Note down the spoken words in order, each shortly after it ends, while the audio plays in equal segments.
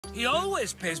He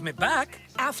always pays me back.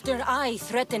 After I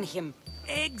threaten him.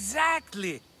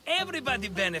 Exactly. Everybody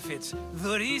benefits.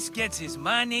 Duris gets his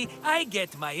money, I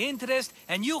get my interest,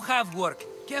 and you have work.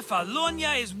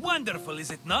 Kephallonia is wonderful,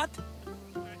 is it not?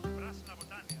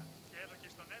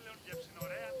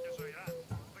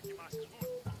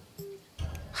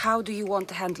 How do you want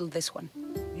to handle this one?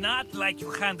 Not like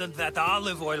you handled that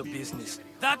olive oil business.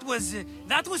 That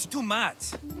was too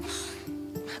much.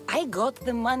 I got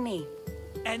the money.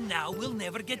 And now we'll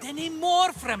never get any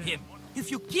more from him. If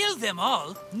you kill them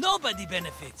all, nobody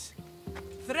benefits.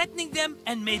 Threatening them,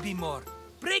 and maybe more.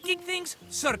 Breaking things,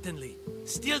 certainly.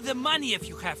 Steal the money if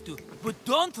you have to, but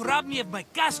don't rob me of my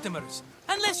customers.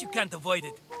 Unless you can't avoid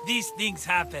it. These things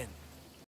happen.